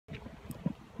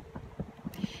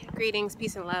Greetings,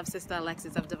 peace and love, Sister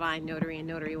Alexis of Divine Notary and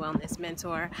Notary Wellness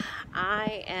Mentor.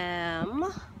 I am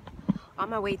on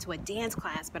my way to a dance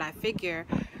class, but I figure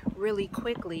really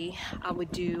quickly I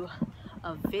would do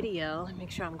a video and make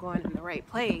sure I'm going in the right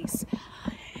place,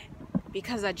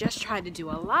 because I just tried to do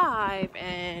a live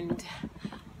and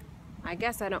I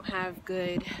guess I don't have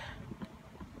good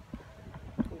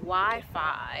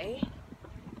Wi-Fi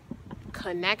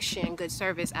connection, good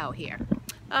service out here.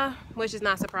 Which is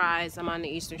not a surprise, I'm on the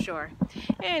Eastern Shore.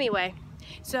 Anyway,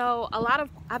 so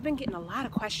I've been getting a lot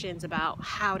of questions about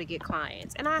how to get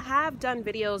clients, and I have done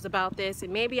videos about this,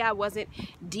 and maybe I wasn't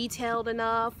detailed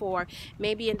enough, or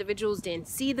maybe individuals didn't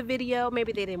see the video,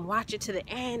 maybe they didn't watch it to the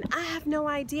end. I have no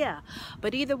idea,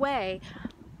 but either way,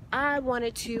 I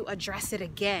wanted to address it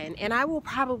again, and I will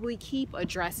probably keep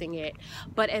addressing it.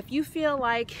 But if you feel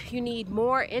like you need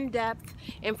more in-depth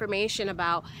information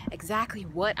about exactly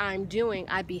what I'm doing,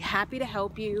 I'd be happy to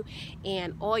help you.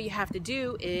 And all you have to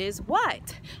do is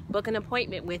what? Book an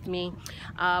appointment with me.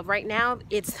 Right now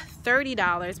it's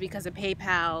 $30 because of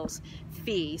PayPal's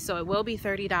fee, so it will be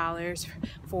 $30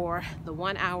 for the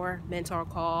 1-hour mentor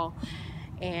call.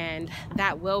 And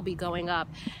that will be going up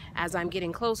as I'm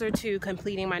getting closer to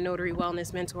completing my Notary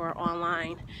Wellness Mentor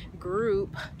online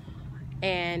group.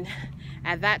 And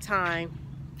at that time,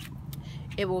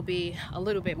 it will be a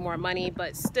little bit more money,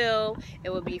 but still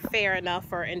it will be fair enough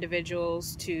for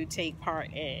individuals to take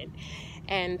part in.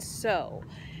 And so,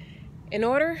 in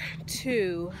order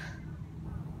to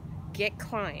get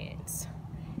clients,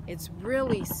 it's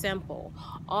really simple.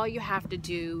 All you have to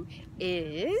do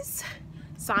is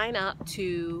sign up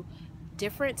to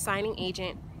different signing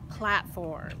agent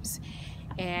platforms.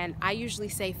 And I usually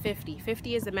say 50.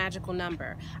 50 is a magical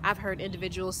number. I've heard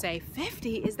individuals say,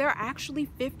 50? Is there actually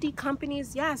 50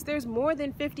 companies? Yes, there's more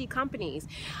than 50 companies.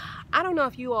 I don't know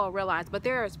if you all realize, but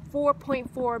there's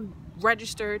 4.4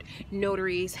 registered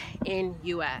notaries in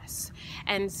US.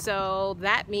 And so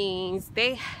that means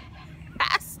they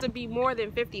has to be more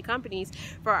than 50 companies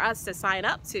for us to sign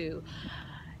up to.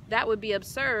 That would be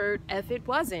absurd if it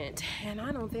wasn't, and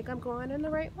I don't think I'm going in the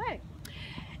right way.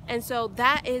 And so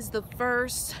that is the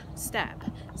first step,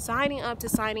 signing up to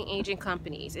signing agent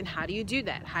companies. And how do you do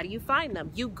that? How do you find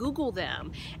them? You Google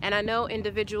them. And I know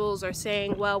individuals are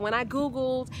saying, well, when I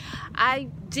Googled, I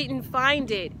didn't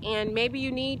find it. And maybe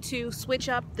you need to switch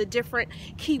up the different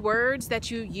keywords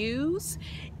that you use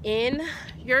in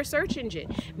your search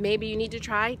engine. Maybe you need to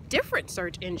try different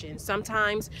search engines.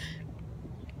 Sometimes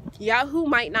Yahoo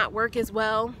might not work as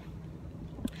well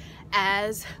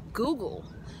as Google.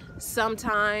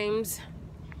 Sometimes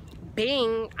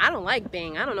Bing, I don't like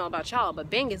Bing, I don't know about y'all, but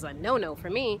Bing is a no-no for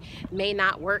me, may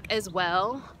not work as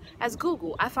well as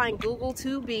Google. I find Google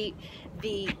to be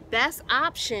the best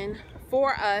option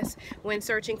for us when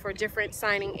searching for different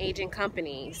signing agent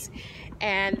companies,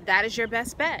 and that is your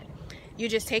best bet. You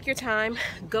just take your time,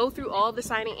 go through all the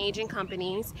signing agent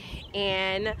companies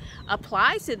and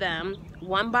apply to them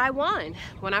one by one.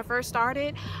 When I first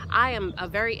started, I am a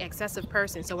very excessive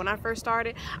person. So when I first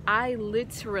started, I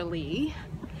literally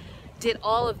did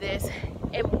all of this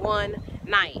in one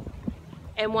night.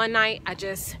 And one night, I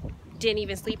just didn't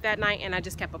even sleep that night, and I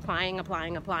just kept applying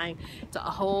to a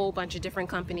whole bunch of different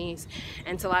companies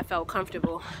until I felt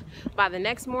comfortable. By the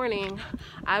next morning,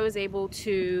 I was able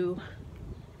to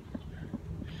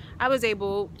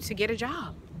get a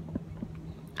job.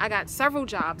 I got several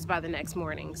jobs by the next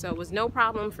morning, so it was no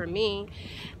problem for me.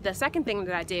 The second thing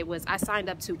that I did was I signed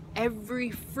up to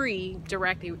every free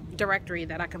directory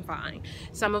that I can find.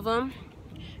 Some of them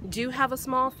do have a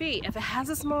small fee. If it has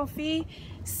a small fee,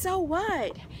 so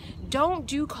what? Don't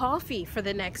do coffee for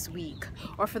the next week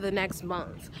or for the next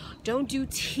month. Don't do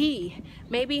tea.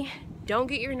 Maybe don't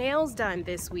get your nails done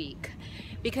this week,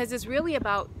 because it's really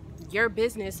about your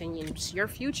business and your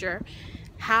future.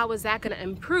 How is that going to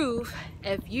improve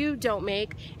if you don't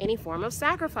make any form of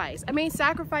sacrifice? I made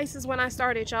sacrifices when I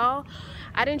started, y'all.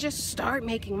 I didn't just start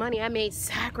making money. I made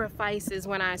sacrifices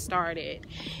when I started.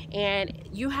 And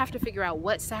you have to figure out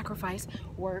what sacrifice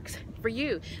works for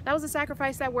you. That was a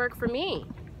sacrifice that worked for me.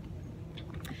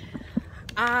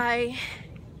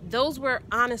 Those were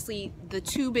honestly the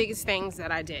two biggest things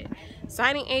that I did.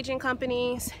 Signing agent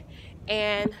companies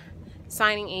and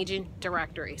signing agent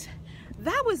directories.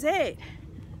 That was it.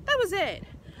 That was it.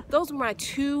 Those were my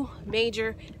two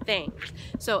major things.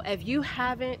 So if you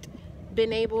haven't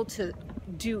been able to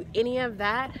do any of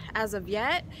that as of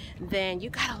yet, then you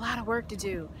got a lot of work to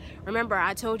do. Remember,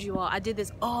 I told you all, I did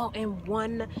this all in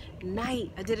one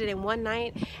night. I did it in one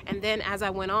night, and then as I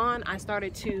went on, I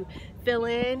started to fill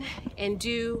in and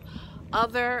do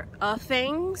other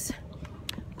things.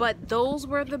 But those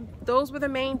were the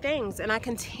main things, and I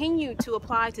continued to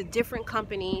apply to different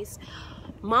companies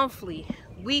monthly,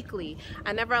 weekly.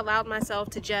 I never allowed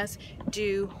myself to just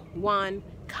do one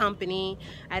company.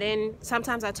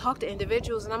 Sometimes I talk to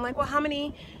individuals and I'm like, well, how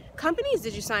many companies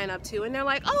did you sign up to? And they're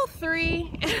like, oh,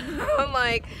 3. I'm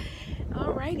like,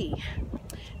 alrighty.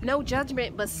 No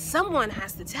judgment, but someone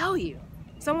has to tell you.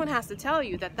 Someone has to tell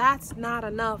you that that's not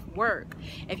enough work.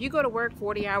 If you go to work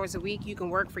 40 hours a week, you can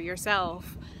work for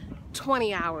yourself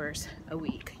 20 hours a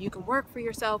week. You can work for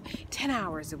yourself 10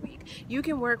 hours a week. You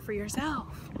can work for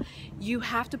yourself. You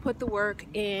have to put the work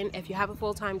in if you have a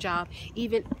full-time job,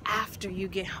 even after you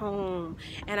get home.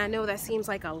 And I know that seems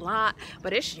like a lot,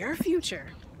 but it's your future.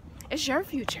 It's your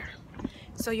future.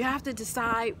 So you have to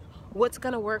decide what's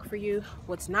gonna work for you,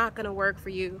 what's not gonna work for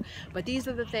you. But these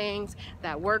are the things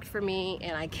that worked for me,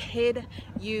 and I kid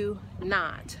you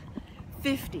not.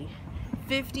 50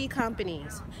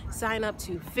 companies. Sign up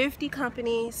to 50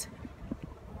 companies,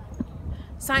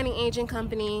 signing agent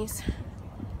companies,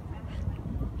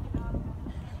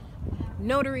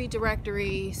 notary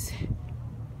directories,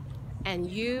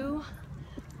 and you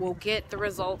will get the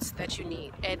results that you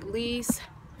need. At least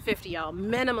 50, y'all.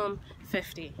 Minimum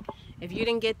 50. If you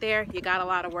didn't get there, you got a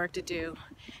lot of work to do.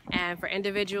 And for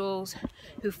individuals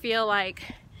who feel like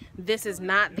this is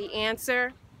not the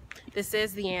answer, this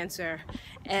is the answer.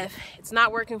 If it's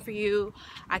not working for you,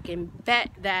 I can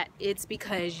bet that it's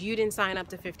because you didn't sign up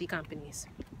to 50 companies.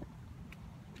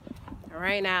 All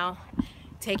right, now,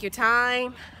 take your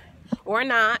time or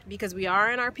not, because we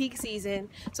are in our peak season.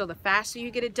 So the faster you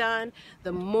get it done,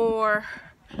 the more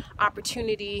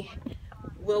opportunity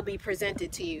will be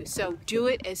presented to you. So do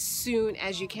it as soon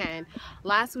as you can.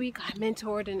 Last week I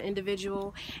mentored an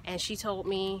individual and she told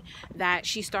me that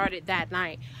she started that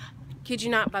night. Kid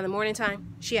you not, by the morning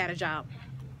time she had a job.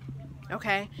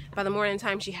 Okay, by the morning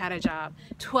time she had a job.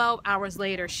 12 hours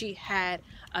later she had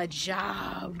a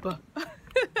job.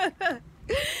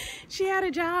 She had a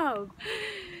job.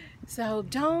 So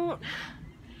don't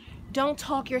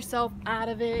talk yourself out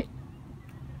of it.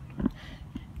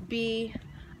 Be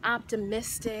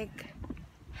optimistic.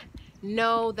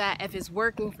 Know that if it's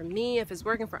working for me, if it's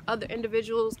working for other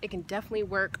individuals, it can definitely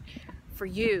work for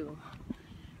you.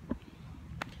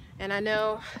 And I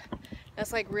know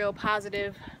that's like real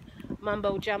positive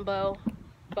mumbo jumbo,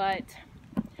 but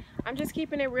I'm just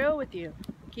keeping it real with you.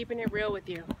 Keeping it real with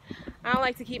you. I don't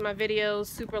like to keep my videos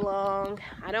super long.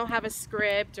 I don't have a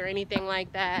script or anything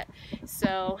like that.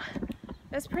 So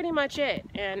that's pretty much it.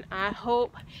 And I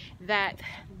hope that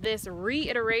this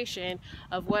reiteration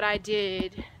of what I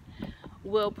did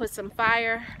will put some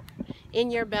fire in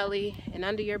your belly and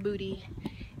under your booty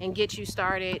and get you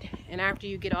started. And after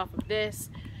you get off of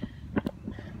this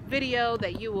video,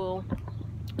 that you will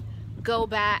go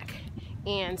back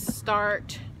and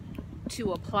start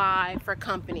to apply for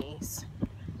companies.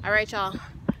 All right, y'all.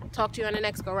 Talk to you on the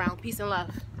next go round. Peace and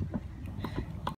love.